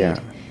 concentrate. yeah.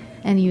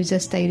 And you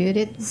just dilute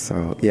it.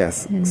 So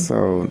yes,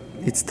 so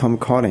it's Tom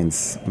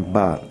Collins,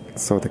 but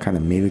sort of kind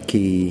of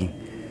milky,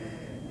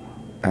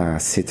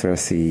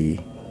 citrusy,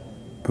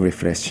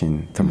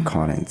 refreshing Tom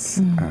Collins,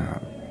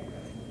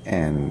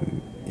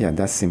 and yeah,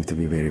 that seems to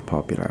be very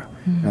popular.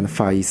 And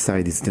Far East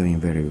Side is doing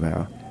very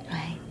well.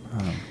 Right.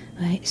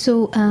 Right.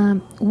 So,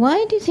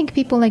 why do you think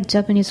people like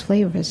Japanese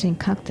flavors in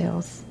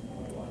cocktails?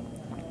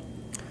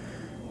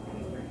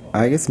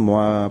 I guess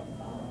more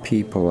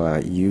people are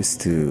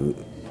used to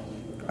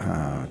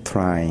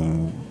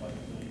trying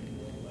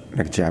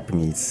like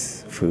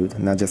Japanese food,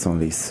 not just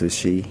only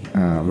sushi.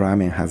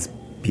 Ramen has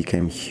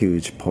become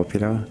huge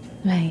popular,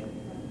 Right.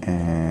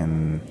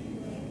 and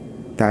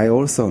I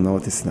also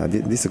noticed that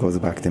this goes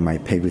back to my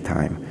Pegu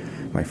time.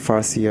 My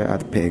first year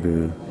at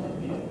Pegu,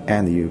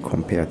 and you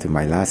compare to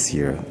my last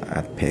year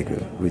at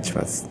Pegu, which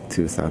was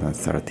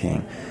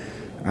 2013.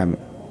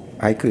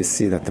 I could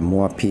see that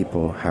more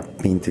people have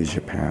been to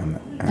Japan.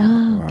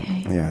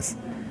 Okay. Yes.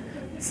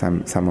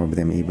 Some of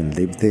them even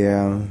live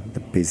there, the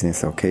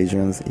business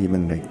occasions,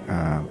 even like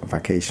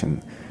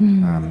vacation.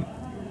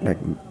 Like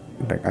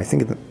I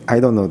think I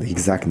don't know the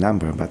exact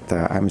number, but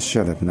I'm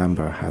sure that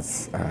number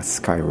has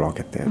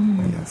skyrocketed.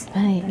 Yes.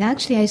 Right.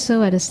 Actually, I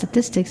saw the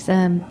statistics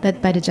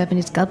that by the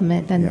Japanese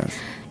government and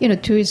Yes.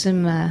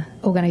 tourism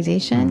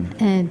organization,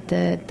 and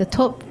the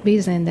top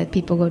reason that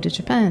people go to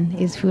Japan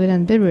is food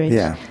and beverage.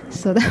 Yeah.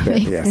 So that bet,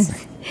 makes yes.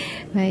 sense.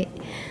 Right.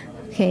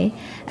 Okay.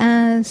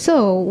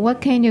 So,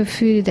 what kind of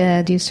food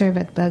do you serve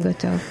at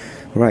Bagoto?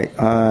 Right.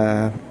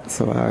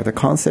 So the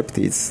concept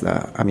is,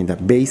 the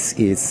base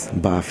is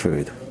bar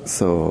food.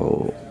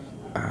 So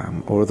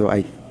although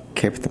I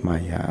kept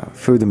my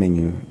food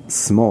menu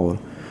small,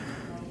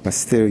 but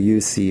still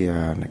you see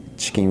like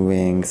chicken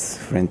wings,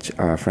 French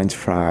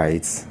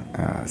fries,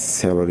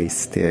 celery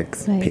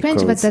sticks, Right. pickles.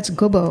 French, but that's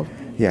gobo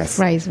Yes.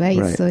 fries, right?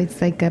 Right. So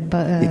it's like a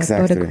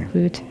Exactly. butter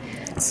food.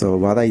 So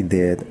what I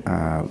did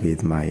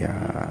with my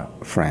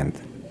friend,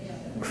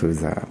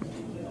 who's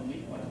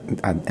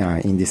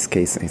in this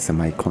case it's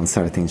my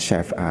consulting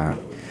chef.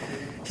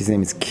 His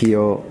name is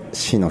Kiyo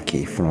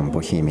Shinoki from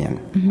Bohemian.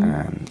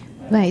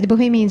 Right, the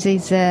Bohemians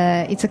is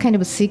it's a kind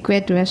of a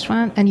secret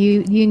restaurant, and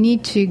you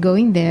need to go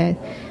in there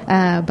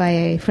by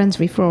a friend's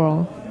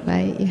referral.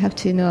 Right, you have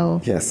to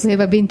know Yes.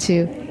 whoever been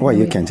to. Well,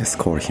 you can just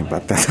call him,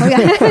 but Oh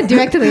yeah,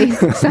 directly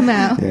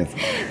somehow. Yes.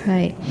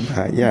 Right.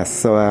 Yes.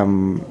 So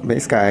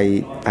basically,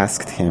 I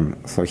asked him.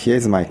 So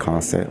here's my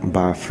concept: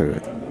 bar food,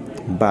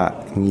 but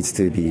it needs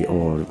to be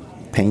all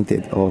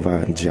painted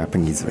over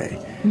Japanese way.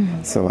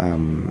 So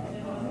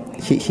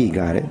he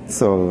got it.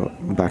 So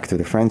back to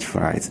the French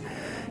fries.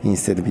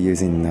 Instead of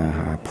using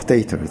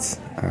potatoes,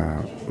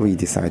 we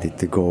decided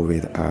to go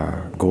with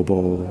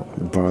gobo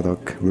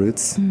burdock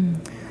roots.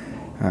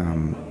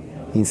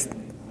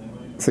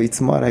 So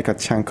it's more like a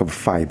chunk of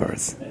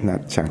fibers,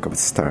 not chunk of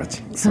starch.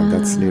 So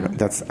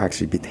that's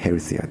actually a bit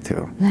healthier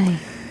too. Right.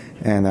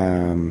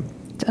 And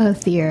It's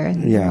earthier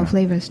Yeah.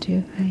 flavors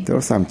too. Right. there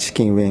are some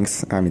chicken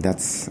wings.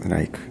 That's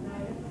like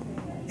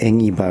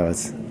any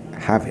birds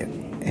have it.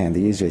 And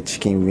usually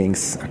chicken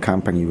wings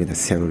accompany with the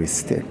celery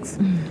sticks.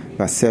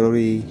 But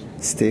celery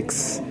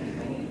sticks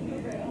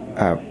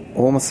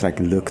almost like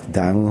look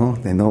down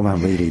on. They don't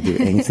really do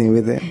anything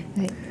with it.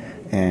 Right.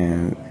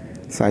 And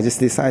so I just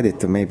decided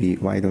to maybe,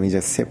 why don't we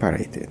just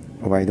separate it?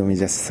 Why don't we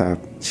just serve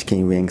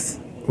chicken wings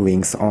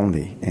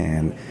only?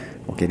 And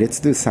okay, let's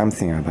do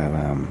something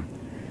about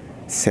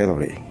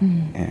celery.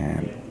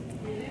 And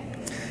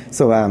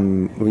So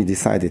we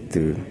decided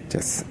to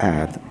just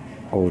add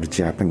old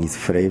Japanese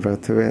flavor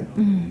to it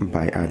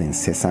by adding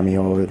sesame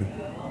oil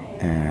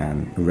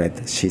and red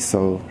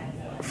shiso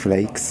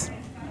flakes,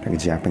 like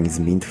Japanese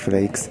mint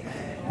flakes,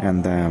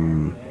 and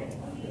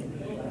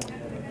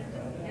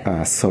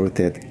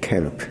salted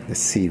kelp, the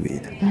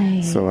seaweed.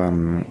 Right. So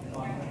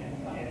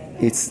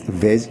it's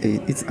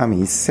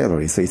it's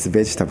celery, so it's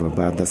vegetable,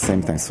 but at the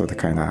same time, sort of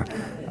kind of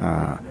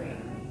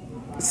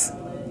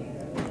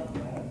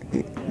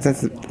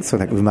that's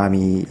sort of like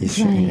umami-ish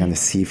and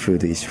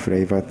seafood-ish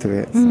flavor to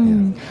it.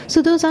 So,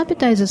 So those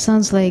appetizers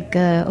sounds like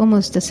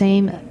almost the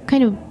same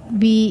kind of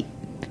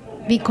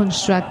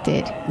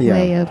reconstructed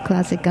way of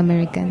classic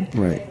American,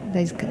 right?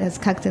 As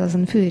cocktails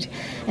and food.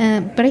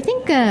 But I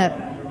think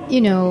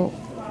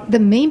the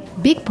main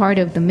big part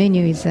of the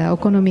menu is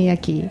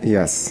okonomiyaki.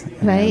 Yes,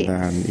 right.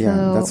 And,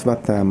 so, that's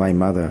what my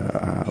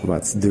mother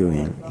was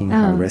doing in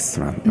her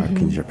restaurant back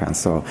in Japan.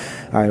 So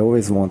I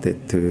always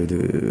wanted to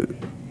do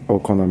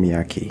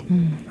okonomiyaki.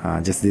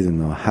 Just didn't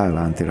know how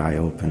until I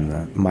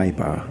opened my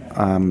bar.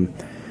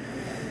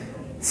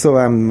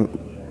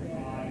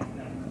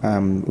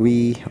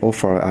 We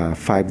offer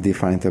 5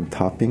 different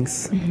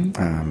toppings.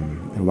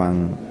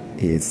 One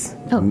is...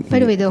 by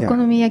the way, the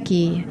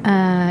okonomiyaki,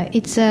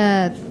 it's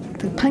a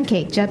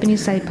pancake,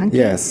 Japanese-style pancake.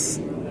 Yes.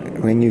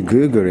 When you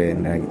Google it,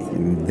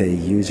 they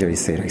usually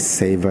say like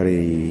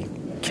savory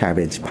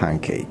cabbage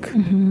pancake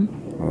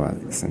or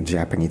some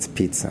Japanese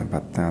pizza.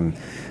 But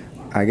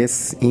I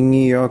guess in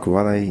New York,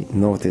 what I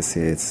notice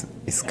is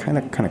it's kind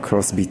of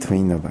cross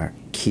between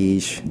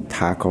quiche,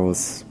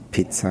 tacos,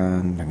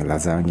 pizza, like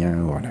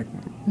lasagna, or like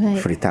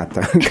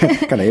frittata,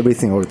 kind of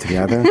everything all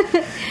together.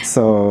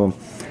 So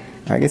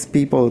I guess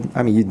people,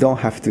 you don't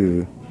have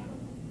to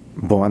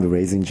born and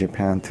raised in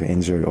Japan to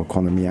enjoy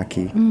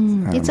okonomiyaki.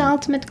 It's an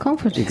ultimate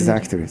comfort food.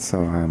 Exactly.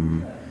 So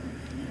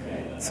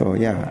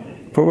yeah,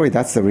 probably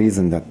that's the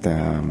reason that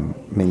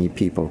many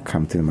people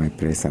come to my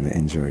place and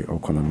enjoy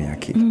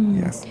okonomiyaki.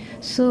 Yes.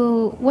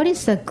 So what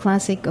is the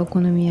classic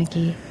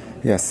okonomiyaki?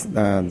 Yes,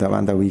 the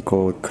one that we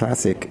call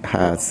classic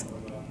has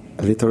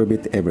a little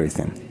bit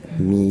everything: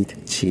 meat,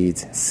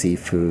 cheese,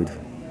 seafood,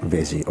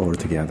 veggie, all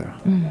together.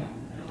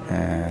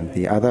 And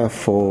the other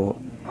 4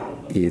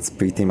 is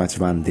pretty much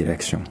one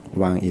direction.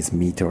 One is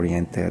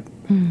meat-oriented.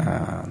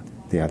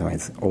 The other one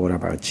is all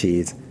about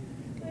cheese,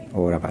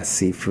 all about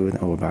seafood,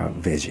 all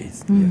about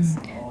veggies. Yes.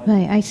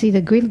 Right. I see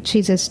the grilled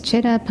cheeses: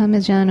 cheddar,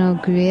 parmigiano,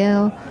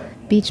 gruyere,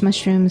 beach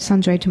mushroom,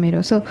 sun-dried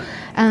tomato. So,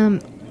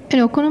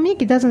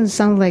 okonomiyaki doesn't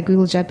sound like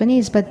real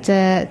Japanese, but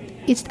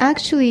it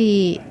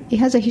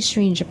has a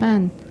history in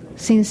Japan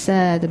since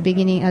the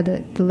beginning of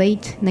the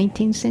late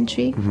 19th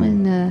century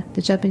when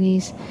the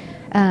Japanese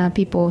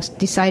people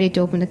decided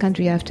to open the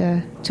country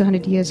after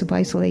 200 years of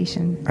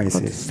isolation. I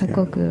see.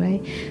 Sakoku,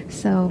 right?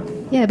 So,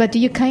 but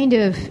you kind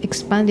of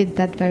expanded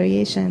that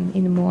variation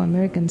in a more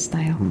American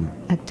style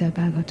at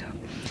Bagoto.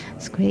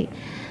 It's great.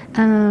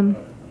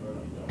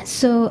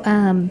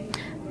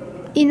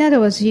 In other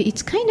words,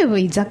 it's kind of a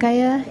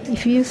izakaya,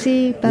 if you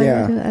see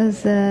Bagoto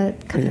as a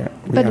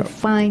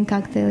fine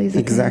cocktail izakaya.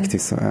 Exactly.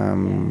 So,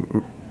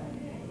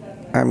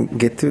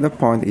 get to the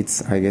point.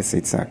 I guess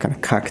it's a kind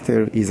of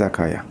cocktail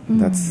izakaya.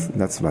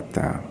 That's what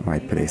my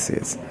place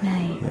is.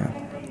 Right. Yeah.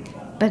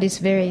 But it's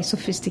very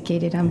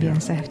sophisticated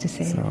ambience, I have to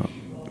say. So,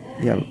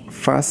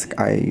 first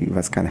I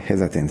was kind of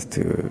hesitant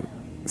to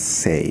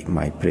say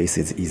my place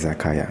is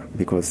izakaya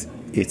because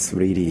it's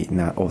really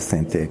not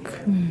authentic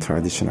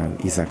traditional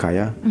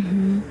izakaya.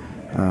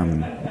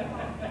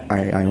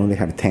 I only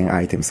have 10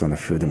 items on the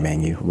food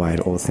menu, while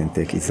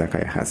authentic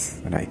izakaya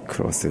has like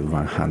close to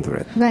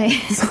 100. Right.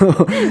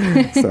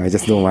 So I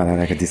just don't want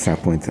to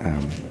disappoint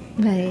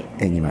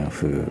anyone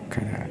who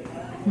kind of,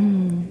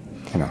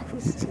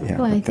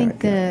 Well, I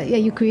think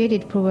you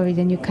created probably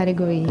the new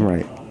category.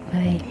 Right.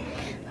 Right.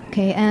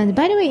 Okay. And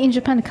by the way, in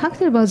Japan,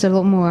 cocktail bars are a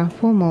lot more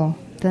formal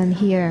than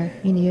here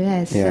in the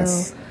US.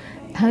 Yes. So,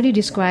 how do you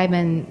describe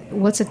and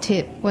what's a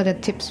tip? What are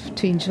tips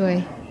to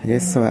enjoy?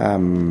 Yes. So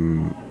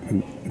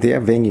their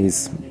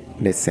venues,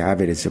 let's say,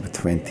 average of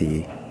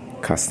 20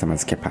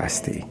 customers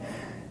capacity,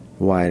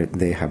 while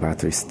they have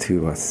at least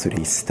 2 or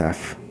 3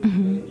 staff.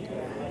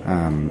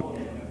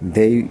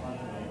 They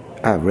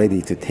are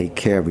ready to take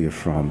care of you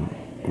from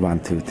 1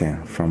 to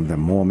 10, from the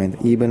moment,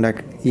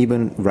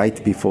 even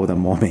right before the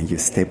moment you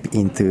step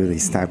into the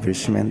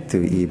establishment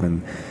to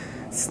even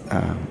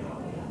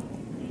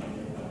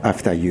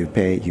after you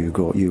pay, you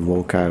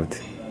walk out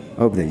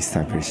of the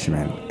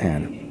establishment,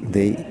 and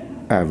they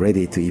are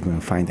ready to even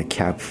find a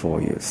cab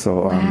for you.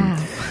 So,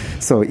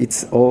 so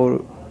it's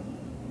all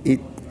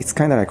it's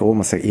kind of like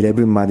almost like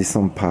 11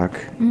 Madison Park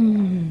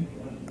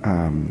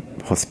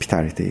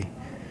hospitality.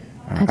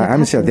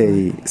 I'm sure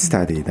they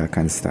study that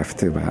kind of stuff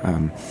too, but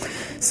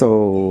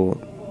so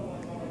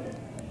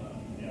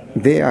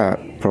they are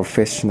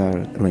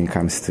professional when it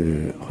comes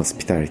to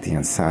hospitality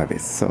and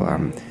service. So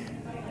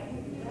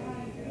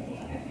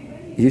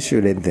you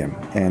should let them,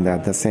 and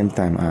at the same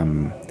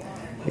time,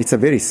 it's a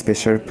very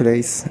special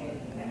place.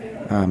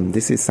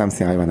 this is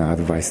something I want to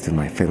advise to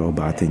my fellow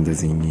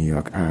bartenders in New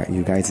York.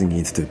 You guys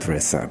need to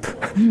dress up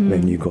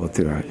when you go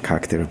to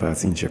cocktail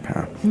bars in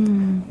Japan.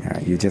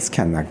 You just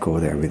cannot go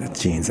there with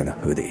jeans and a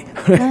hoodie.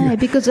 Right,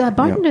 because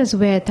bartenders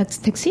wear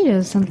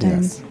tuxedos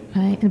sometimes, Yes.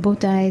 right? And bow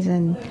ties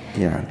and...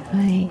 Yeah.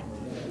 Right.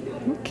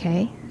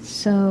 Okay.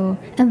 So,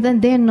 and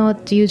then they're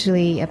not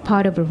usually a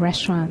part of a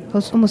restaurant.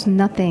 Almost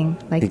nothing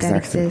like that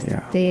Exactly,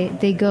 exists. yeah.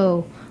 They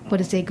go for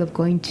the sake of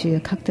going to a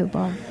cocktail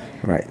bar.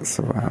 Right.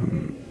 So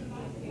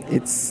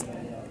it's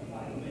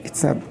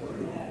a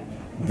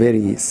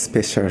very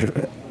special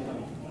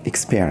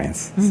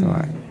experience. So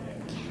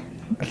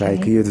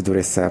like you'd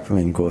dress up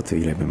when you go to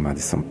 11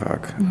 Madison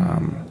Park.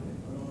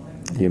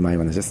 You might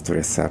want to just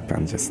dress up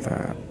and just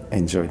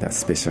enjoy that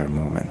special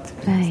moment.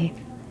 Right.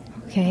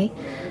 Okay.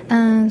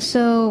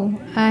 So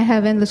I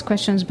have endless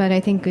questions, but I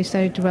think we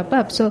started to wrap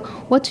up. So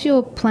what's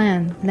your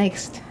plan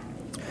next?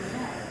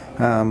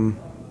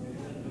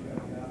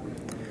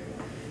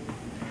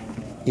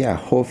 Yeah,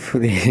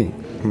 hopefully.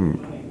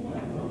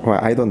 Well,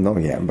 I don't know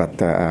yet, but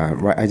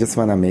I just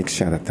want to make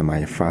sure that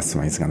my first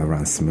one is going to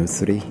run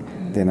smoothly.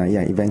 Then,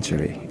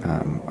 eventually,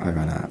 I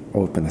want to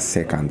open a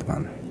second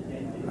one,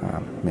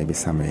 maybe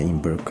somewhere in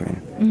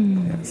Brooklyn.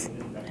 Yes.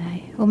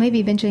 Right. Or maybe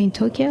eventually in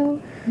Tokyo,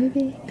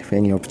 maybe? If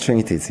any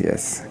opportunities,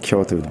 yes.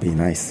 Kyoto would be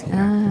nice.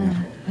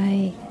 Yeah.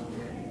 Right.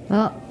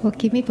 Well,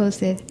 keep me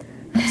posted.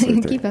 You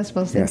can keep us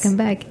posted. Yes. Come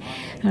back.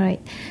 All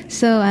right.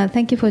 So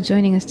thank you for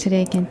joining us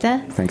today,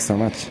 Kenta. Thanks so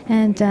much.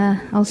 And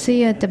I'll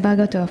see you at the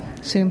Bagoto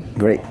soon.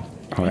 Great.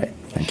 All right.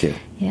 Thank you.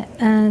 Yeah.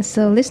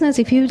 So listeners,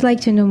 if you'd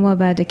like to know more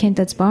about the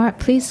Kenta's Bar,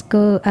 please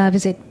go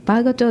visit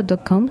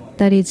bagoto.com.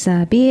 That is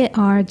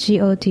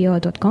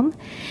bargoto.com.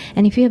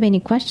 And if you have any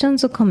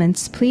questions or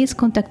comments, please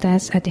contact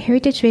us at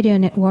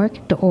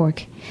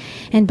heritageradionetwork.org.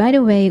 And by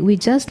the way, we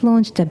just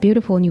launched a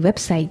beautiful new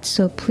website,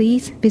 so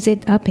please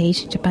visit our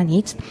page, Japan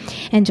Eats.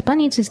 And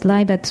Japan Eats is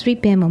live at 3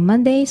 p.m. on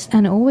Mondays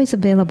and always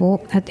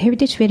available at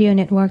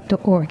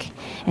heritageradionetwork.org.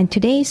 And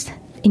today's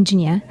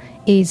engineer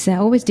is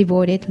always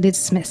devoted Liz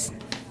Smith.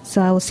 So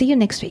I will see you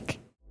next week.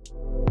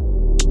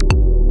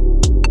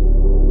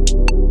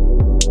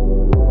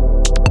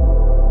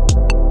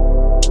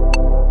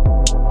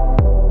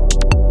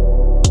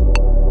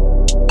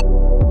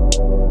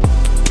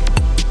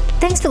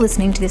 Thanks for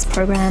listening to this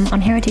program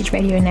on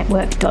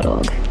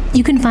heritageradionetwork.org.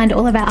 You can find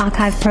all of our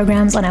archive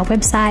programs on our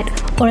website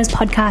or as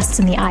podcasts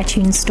in the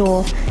iTunes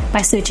Store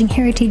by searching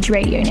Heritage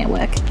Radio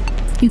Network.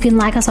 You can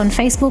like us on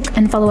Facebook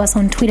and follow us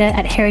on Twitter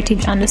at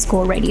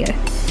heritage_radio.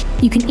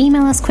 You can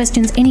email us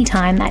questions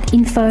anytime at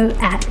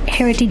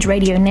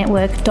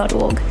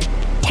info@heritageradionetwork.org.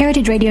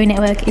 Heritage Radio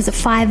Network is a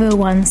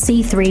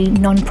 501c3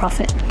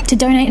 non-profit. To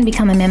donate and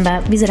become a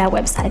member, visit our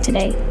website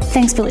today.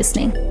 Thanks for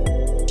listening.